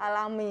yang dia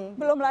alami.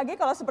 Belum lagi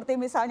kalau seperti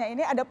misalnya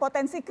ini ada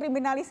potensi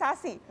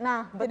kriminalisasi.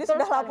 Nah, jadi betul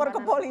sudah lapor ke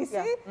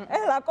polisi,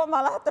 ya. kok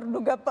malah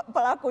terduga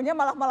pelakunya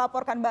malah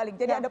melaporkan balik.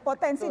 Jadi Ya, ada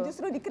potensi betul.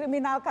 justru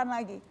dikriminalkan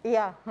lagi.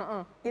 Iya,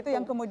 Itu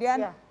yang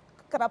kemudian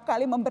kerap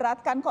kali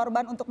memberatkan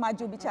korban untuk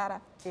maju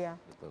bicara. Iya.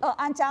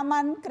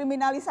 Ancaman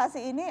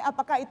kriminalisasi ini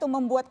apakah itu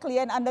membuat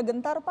klien Anda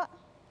gentar, Pak?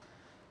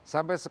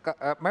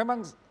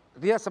 Memang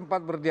dia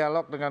sempat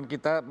berdialog dengan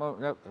kita,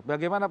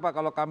 bagaimana Pak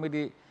kalau kami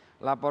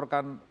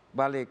dilaporkan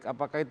balik,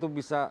 apakah itu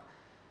bisa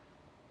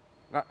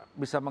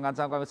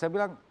mengancam kami? Saya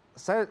bilang,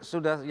 saya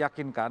sudah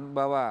yakinkan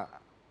bahwa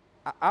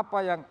apa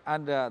yang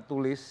Anda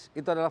tulis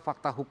itu adalah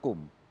fakta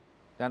hukum.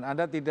 Dan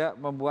Anda tidak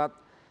membuat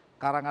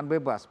karangan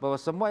bebas, bahwa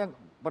semua yang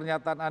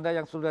pernyataan Anda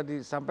yang sudah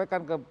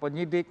disampaikan ke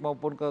penyidik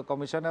maupun ke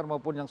komisioner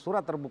maupun yang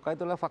surat terbuka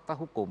itu adalah fakta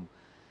hukum.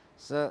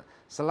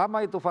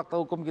 Selama itu fakta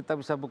hukum kita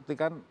bisa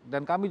buktikan,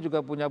 dan kami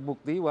juga punya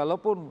bukti,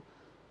 walaupun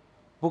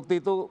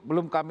bukti itu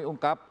belum kami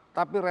ungkap,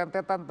 tapi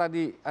rentetan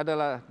tadi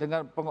adalah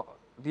dengan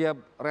dia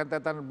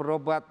rentetan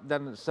berobat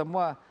dan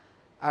semua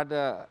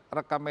ada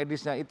rekam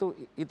medisnya,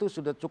 itu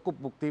sudah cukup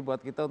bukti buat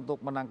kita untuk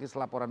menangkis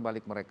laporan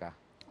balik mereka.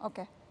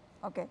 Oke.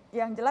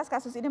 Yang jelas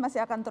kasus ini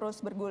masih akan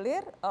terus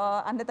bergulir.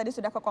 Anda tadi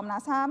sudah ke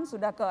Komnas HAM,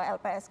 sudah ke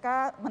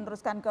LPSK,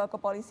 meneruskan ke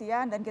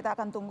kepolisian, dan kita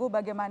akan tunggu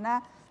bagaimana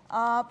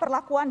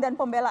perlakuan dan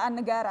pembelaan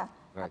negara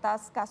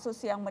atas kasus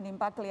yang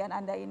menimpa klien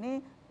Anda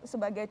ini,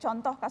 sebagai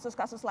contoh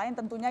kasus-kasus lain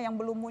tentunya yang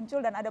belum muncul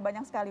dan ada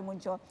banyak sekali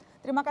muncul.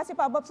 Terima kasih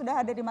Pak Bob sudah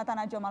hadir di Mata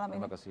Najwa malam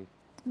ini. Terima kasih.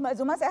 Mbak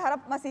Zuma, saya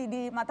harap masih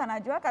di Mata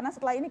Najwa karena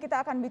setelah ini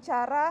kita akan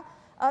bicara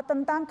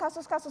tentang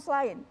kasus-kasus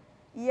lain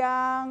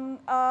yang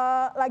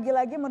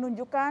lagi-lagi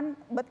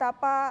menunjukkan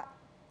betapa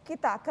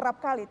kita kerap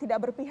kali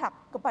tidak berpihak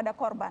kepada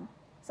korban.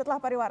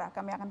 Setelah pariwara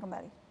kami akan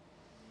kembali.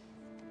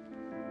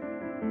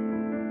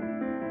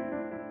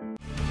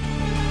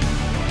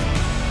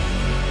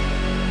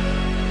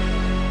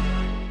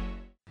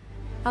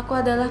 Aku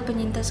adalah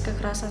penyintas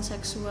kekerasan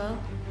seksual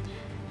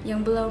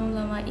yang belum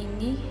lama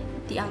ini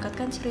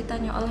diangkatkan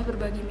ceritanya oleh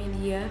berbagai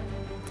media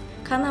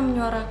karena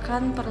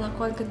menyuarakan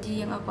perlakuan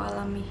keji yang aku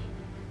alami.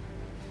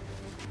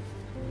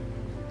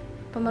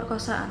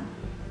 Pemerkosaan,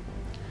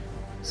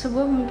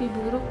 sebuah mimpi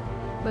buruk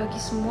bagi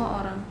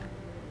semua orang,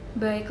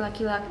 baik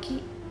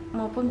laki-laki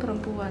maupun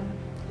perempuan,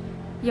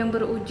 yang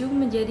berujung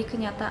menjadi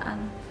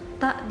kenyataan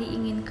tak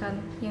diinginkan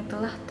yang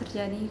telah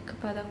terjadi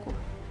kepadaku.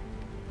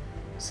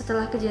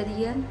 Setelah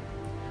kejadian,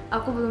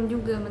 aku belum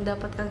juga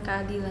mendapatkan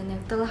keadilan yang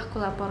telah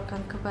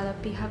kulaporkan kepada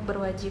pihak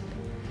berwajib,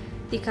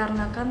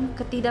 dikarenakan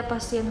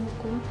ketidakpastian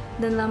hukum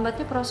dan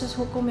lambatnya proses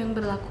hukum yang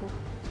berlaku.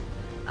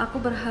 Aku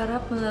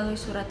berharap melalui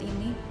surat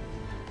ini,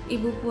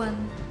 Ibu Puan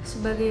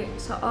sebagai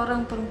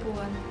seorang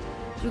perempuan,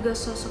 juga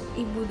sosok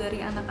ibu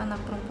dari anak-anak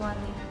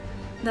perempuannya,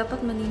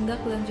 dapat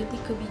menindaklanjuti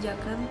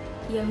kebijakan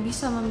yang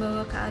bisa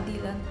membawa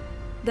keadilan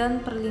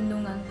dan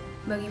perlindungan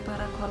bagi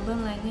para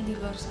korban lainnya di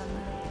luar sana.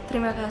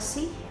 Terima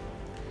kasih.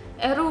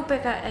 RUU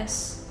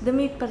PKS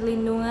demi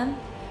perlindungan,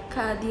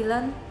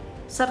 keadilan,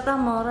 serta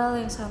moral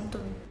yang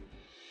santun.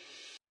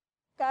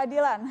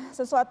 Keadilan,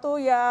 sesuatu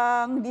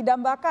yang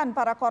didambakan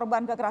para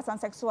korban kekerasan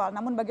seksual.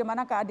 Namun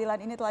bagaimana keadilan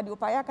ini telah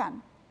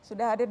diupayakan?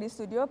 Sudah hadir di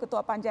studio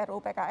Ketua Panja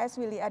RUU PKS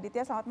Willy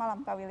Aditya. Selamat malam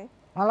Kak Willy.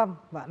 Malam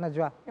Mbak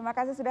Najwa. Terima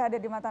kasih sudah hadir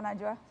di Mata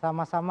Najwa.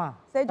 Sama-sama.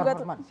 Saya juga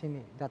hormat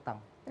sini datang.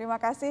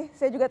 Terima kasih.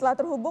 Saya juga telah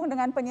terhubung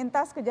dengan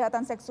penyintas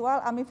kejahatan seksual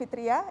Ami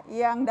Fitria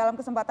yang dalam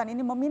kesempatan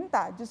ini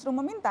justru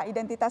meminta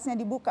identitasnya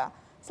dibuka.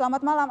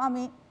 Selamat malam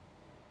Ami.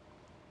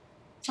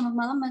 Selamat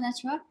malam Mbak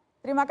Najwa.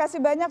 Terima kasih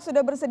banyak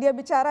sudah bersedia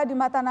bicara di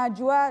Mata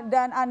Najwa,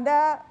 dan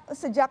Anda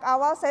sejak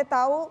awal saya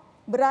tahu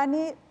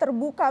berani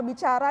terbuka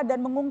bicara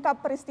dan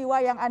mengungkap peristiwa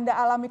yang Anda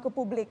alami ke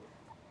publik.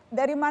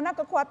 Dari mana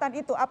kekuatan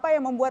itu? Apa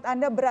yang membuat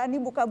Anda berani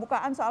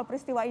buka-bukaan soal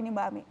peristiwa ini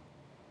Mbak Ami?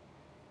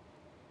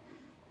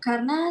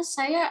 Karena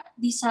saya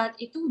di saat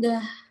itu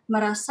udah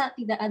merasa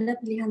tidak ada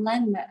pilihan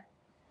lain, Mbak.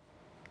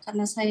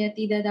 Karena saya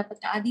tidak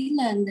dapat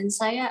keadilan dan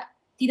saya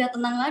tidak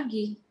tenang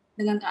lagi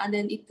dengan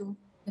keadaan itu.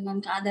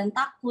 Dengan keadaan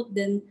takut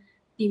dan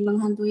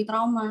menghantui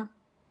trauma.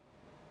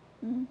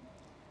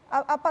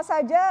 Apa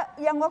saja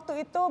yang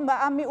waktu itu Mbak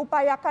Ami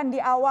upayakan di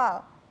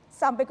awal?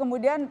 Sampai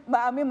kemudian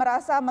Mbak Ami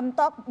merasa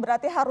mentok,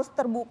 berarti harus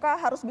terbuka,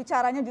 harus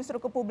bicaranya justru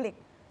ke publik.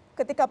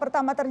 Ketika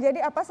pertama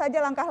terjadi, apa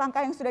saja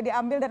langkah-langkah yang sudah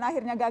diambil dan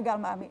akhirnya gagal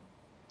Mbak Ami?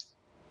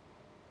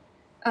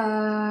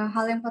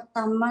 Hal yang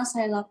pertama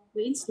saya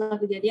lakuin setelah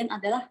kejadian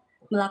adalah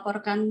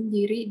melaporkan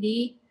diri di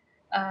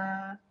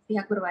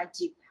pihak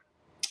berwajib.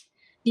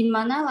 Di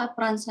mana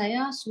laporan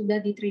saya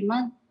sudah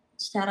diterima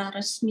secara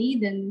resmi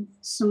dan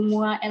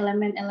semua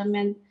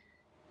elemen-elemen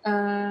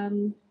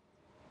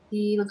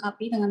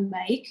dilengkapi dengan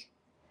baik.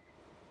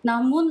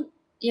 Namun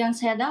yang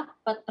saya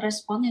dapat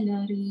responnya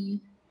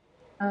dari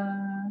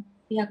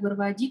pihak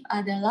berwajib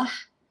adalah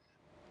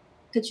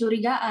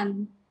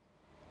kecurigaan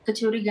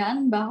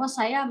bahwa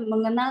saya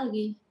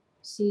mengenali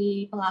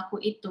si pelaku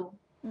itu.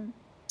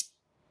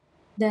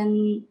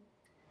 Dan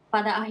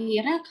pada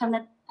akhirnya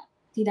karena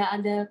tidak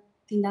ada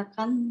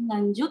tindakan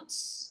lanjut,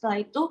 setelah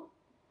itu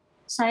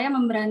saya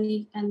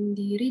memberanikan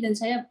diri dan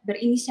saya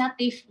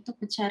berinisiatif untuk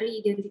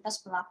mencari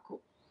identitas pelaku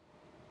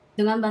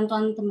dengan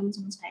bantuan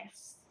teman-teman saya.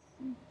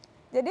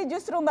 Jadi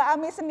justru Mbak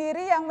Ami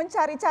sendiri yang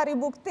mencari-cari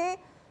bukti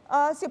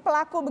si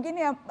pelaku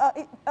begini ya,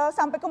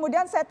 sampai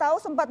kemudian saya tahu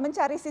sempat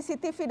mencari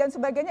CCTV dan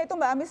sebagainya, itu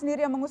Mbak Ami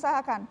sendiri yang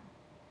mengusahakan?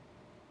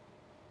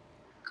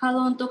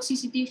 Kalau untuk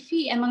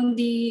CCTV emang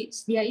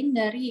disediain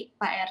dari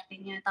Pak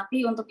RT-nya,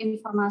 tapi untuk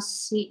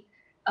informasi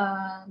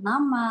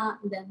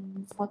nama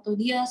dan foto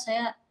dia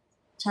saya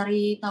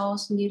cari tahu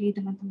sendiri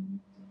dengan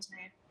teman-teman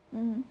saya.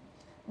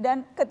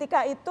 Dan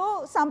ketika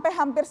itu sampai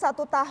hampir 1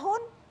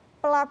 tahun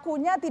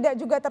pelakunya tidak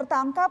juga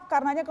tertangkap,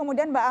 karenanya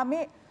kemudian Mbak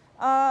Ami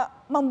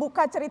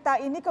membuka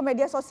cerita ini ke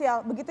media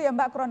sosial, begitu ya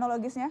Mbak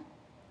kronologisnya?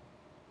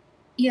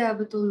 Iya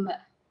betul Mbak.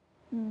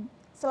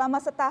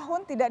 Selama 1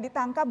 tahun tidak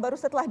ditangkap, baru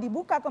setelah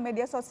dibuka ke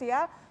media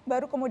sosial,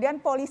 baru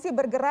kemudian polisi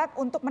bergerak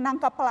untuk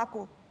menangkap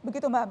pelaku.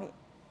 Begitu Mbak Ami?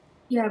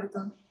 Iya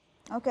betul.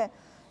 Oke.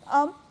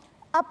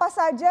 Apa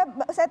saja,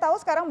 saya tahu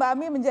sekarang Mbak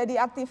Ami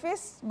menjadi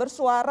aktivis,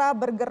 bersuara,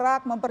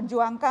 bergerak,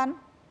 memperjuangkan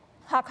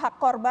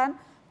hak-hak korban.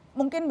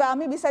 Mungkin Mbak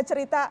Ami bisa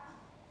cerita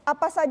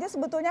apa saja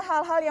sebetulnya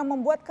hal-hal yang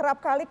membuat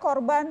kerap kali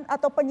korban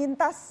atau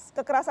penyintas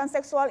kekerasan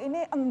seksual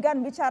ini enggan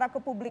bicara ke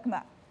publik,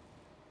 Mbak?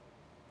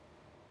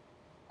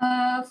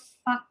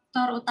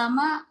 Faktor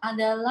utama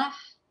adalah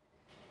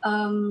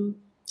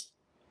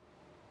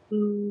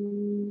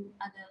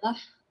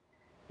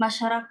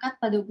masyarakat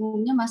pada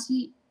umumnya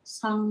masih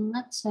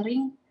sangat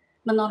sering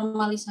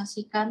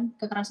menormalisasikan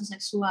kekerasan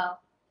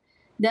seksual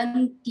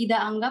dan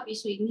tidak anggap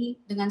isu ini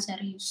dengan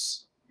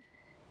serius,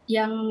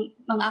 yang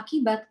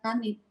mengakibatkan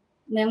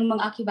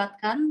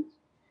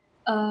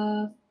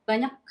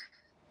banyak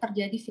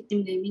terjadi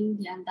victim blaming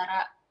di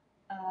antara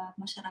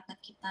masyarakat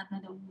kita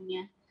pada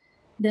umumnya.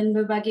 Dan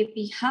berbagai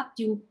pihak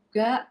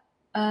juga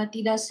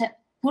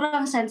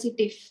kurang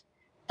sensitif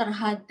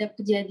terhadap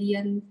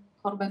kejadian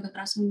korban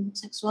kekerasan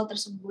seksual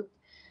tersebut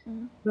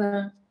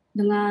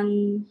dengan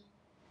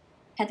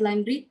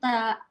headline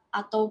berita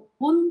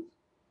ataupun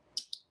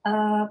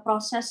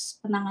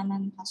proses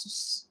penanganan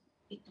kasus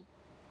itu.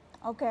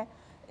 Oke,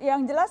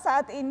 yang jelas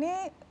saat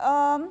ini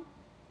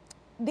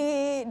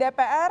di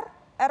DPR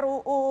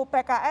RUU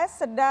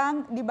PKS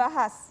sedang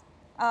dibahas.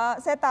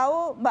 Saya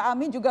tahu Mbak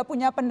Ami juga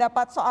punya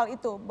pendapat soal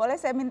itu. Boleh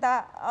saya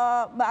minta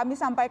Mbak Ami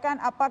sampaikan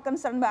apa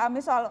concern Mbak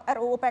Ami soal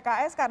RUU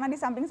PKS, karena di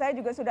samping saya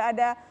juga sudah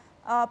ada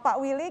Pak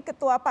Willy,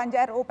 Ketua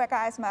Panja RUU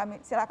PKS, Mbak Ami.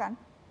 Silakan.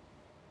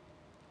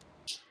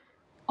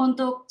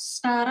 Untuk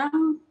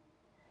sekarang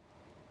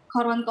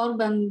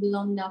korban-korban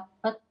belum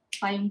dapat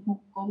payung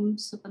hukum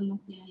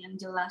sepenuhnya yang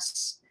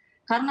jelas.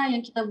 Karena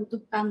yang kita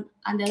butuhkan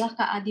adalah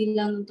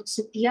keadilan untuk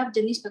setiap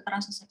jenis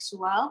kekerasan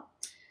seksual,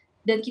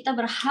 dan kita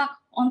berhak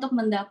untuk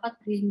mendapat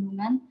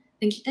perlindungan,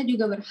 dan kita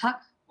juga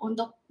berhak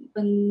untuk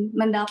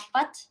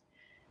mendapat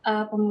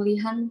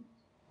pemulihan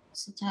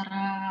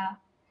secara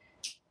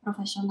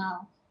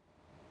profesional.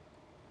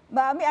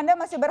 Mbak Ami, Anda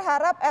masih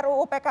berharap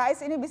RUU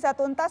PKS ini bisa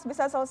tuntas,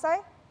 bisa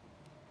selesai?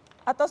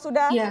 Atau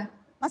sudah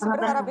masih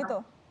berharap itu?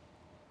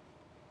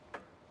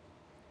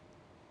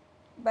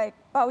 Baik,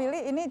 Pak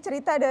Willy, ini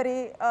cerita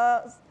dari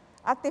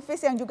aktivis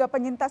yang juga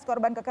penyintas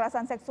korban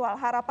kekerasan seksual.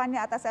 Harapannya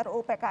atas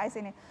RUU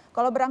PKS ini.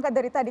 Kalau berangkat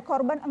dari tadi,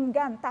 korban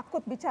enggan, takut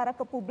bicara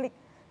ke publik.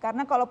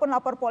 Karena kalaupun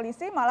lapor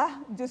polisi,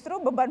 malah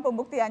justru beban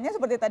pembuktiannya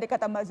seperti tadi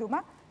kata Mbak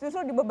Zuma, justru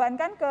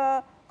dibebankan ke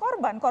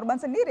korban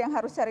sendiri yang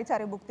harus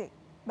cari-cari bukti.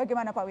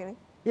 Bagaimana Pak Willy?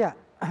 Ya,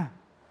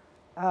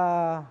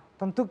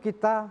 tentu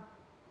kita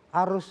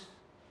harus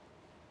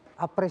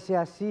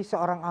apresiasi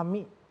seorang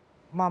Ami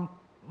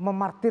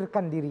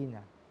memartirkan dirinya.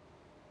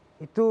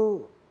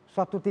 Itu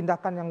suatu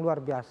tindakan yang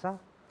luar biasa,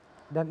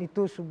 dan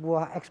itu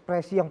sebuah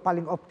ekspresi yang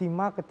paling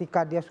optimal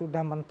ketika dia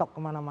sudah mentok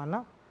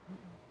kemana-mana.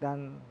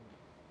 Dan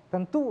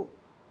tentu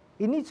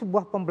ini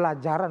sebuah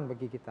pembelajaran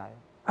bagi kita.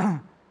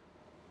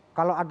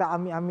 Kalau ada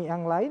Ami-Ami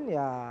yang lain,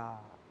 ya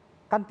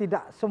kan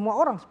tidak semua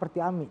orang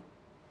seperti Ami.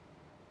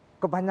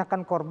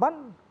 Kebanyakan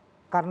korban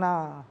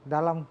karena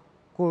dalam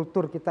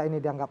kultur kita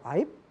ini dianggap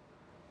aib,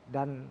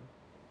 dan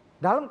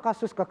dalam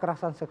kasus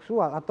kekerasan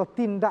seksual atau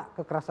tindak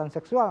kekerasan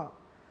seksual,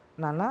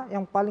 Nana,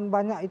 yang paling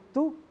banyak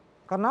itu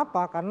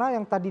kenapa? Karena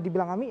yang tadi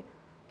dibilang Ami,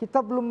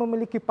 kita belum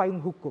memiliki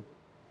payung hukum.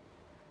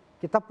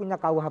 Kita punya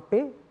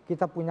KUHP,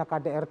 kita punya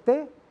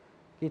KDRT,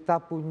 kita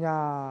punya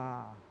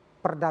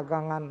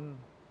perdagangan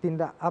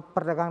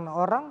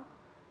orang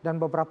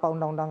dan beberapa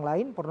undang-undang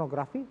lain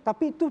pornografi,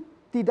 tapi itu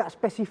tidak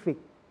spesifik.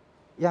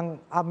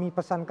 Yang Ami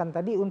pesankan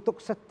tadi untuk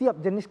setiap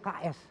jenis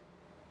KS,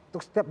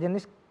 untuk setiap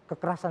jenis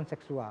kekerasan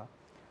seksual.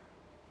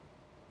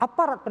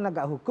 Aparat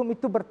penegak hukum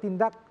itu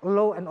bertindak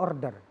law and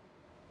order.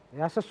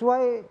 Ya,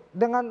 sesuai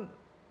dengan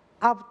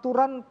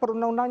aturan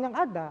perundang-undangan yang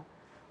ada.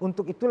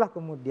 untuk itulah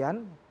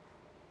kemudian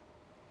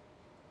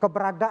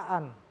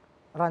keberadaan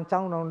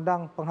rancangan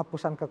undang-undang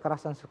penghapusan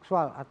kekerasan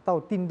seksual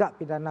atau tindak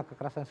pidana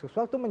kekerasan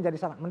seksual itu menjadi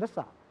sangat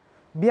mendesak.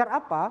 Biar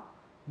apa?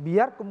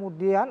 Biar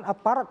kemudian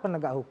aparat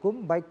penegak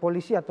hukum, baik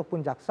polisi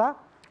ataupun jaksa,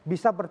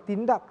 bisa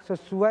bertindak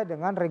sesuai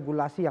dengan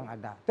regulasi yang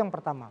ada. Itu yang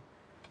pertama.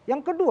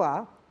 Yang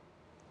kedua,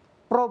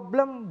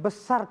 problem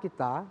besar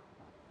kita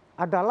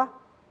adalah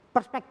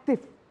perspektif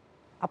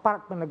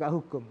aparat penegak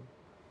hukum.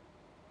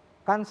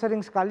 Kan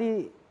sering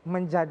sekali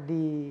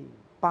menjadi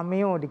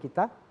pameo di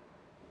kita,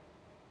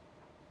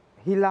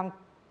 hilang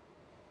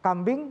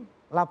kambing,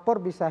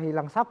 lapor bisa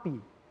hilang sapi.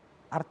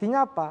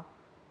 Artinya apa?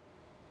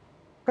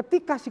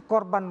 Ketika si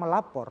korban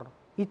melapor,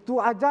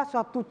 itu aja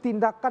suatu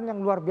tindakan yang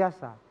luar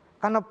biasa.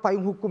 Karena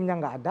payung hukumnya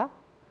nggak ada.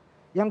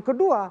 Yang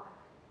kedua,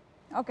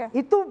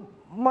 itu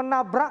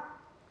menabrak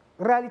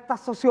realitas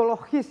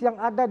sosiologis yang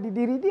ada di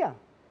diri dia.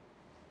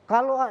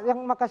 Kalau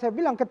yang maka saya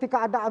bilang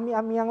ketika ada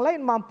ami-ami yang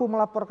lain mampu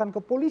melaporkan ke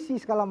polisi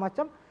segala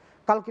macam,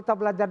 kalau kita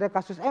belajar dari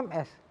kasus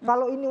MS,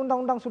 kalau ini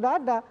undang-undang sudah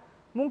ada,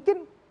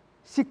 mungkin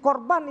si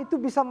korban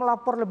itu bisa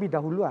melapor lebih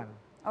dahuluan.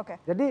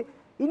 Jadi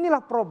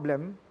inilah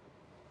problem,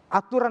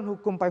 aturan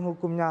hukum payung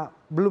hukumnya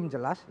belum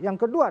jelas.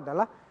 Yang kedua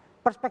adalah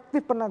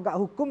perspektif penegak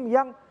hukum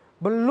yang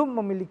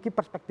belum memiliki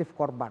perspektif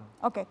korban.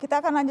 Oke, kita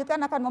akan lanjutkan,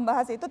 akan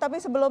membahas itu. Tapi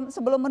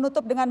sebelum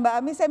menutup dengan Mbak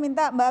Ami, saya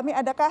minta Mbak Ami,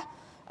 adakah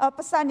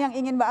pesan yang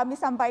ingin Mbak Ami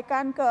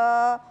sampaikan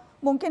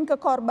mungkin ke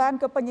korban,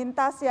 ke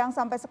penyintas yang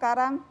sampai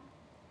sekarang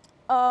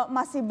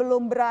masih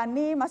belum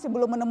berani, masih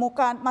belum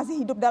menemukan, masih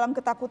hidup dalam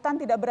ketakutan,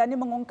 tidak berani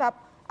mengungkap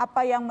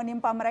apa yang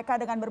menimpa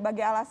mereka dengan berbagai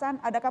alasan.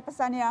 Adakah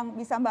pesan yang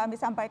bisa Mbak Ami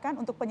sampaikan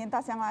untuk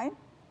penyintas yang lain?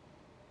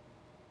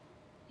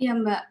 Iya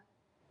Mbak,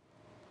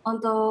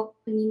 untuk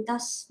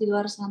penyintas di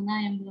luar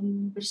sana yang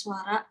belum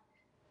bersuara,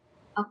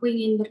 aku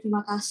ingin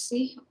berterima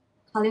kasih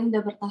kalian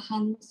udah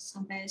bertahan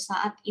sampai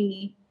saat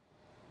ini.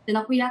 Dan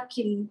aku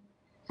yakin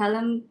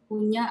kalian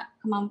punya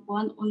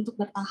kemampuan untuk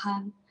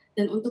bertahan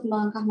dan untuk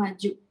melangkah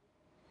maju.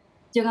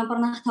 Jangan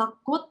pernah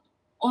takut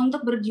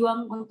untuk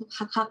berjuang untuk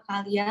hak-hak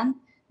kalian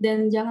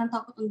dan jangan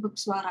takut untuk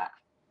bersuara.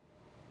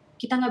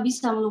 Kita nggak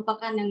bisa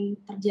melupakan yang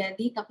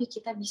terjadi, tapi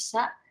kita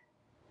bisa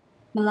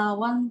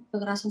melawan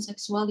kekerasan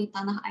seksual di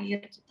tanah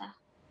air kita.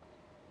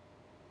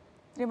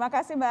 Terima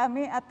kasih Mbak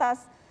Ami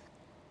atas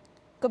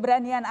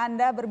keberanian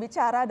Anda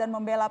berbicara dan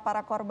membela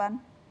para korban.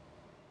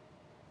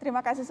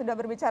 Terima kasih sudah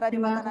berbicara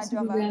di Mata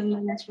Najwa, Mbak Ami.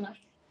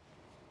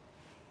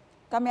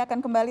 Kami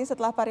akan kembali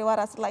setelah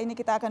pariwara. Setelah ini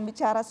kita akan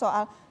bicara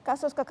soal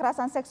kasus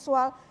kekerasan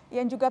seksual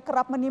yang juga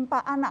kerap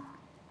menimpa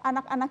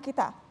anak-anak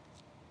kita.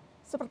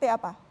 Seperti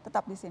apa?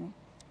 Tetap di sini.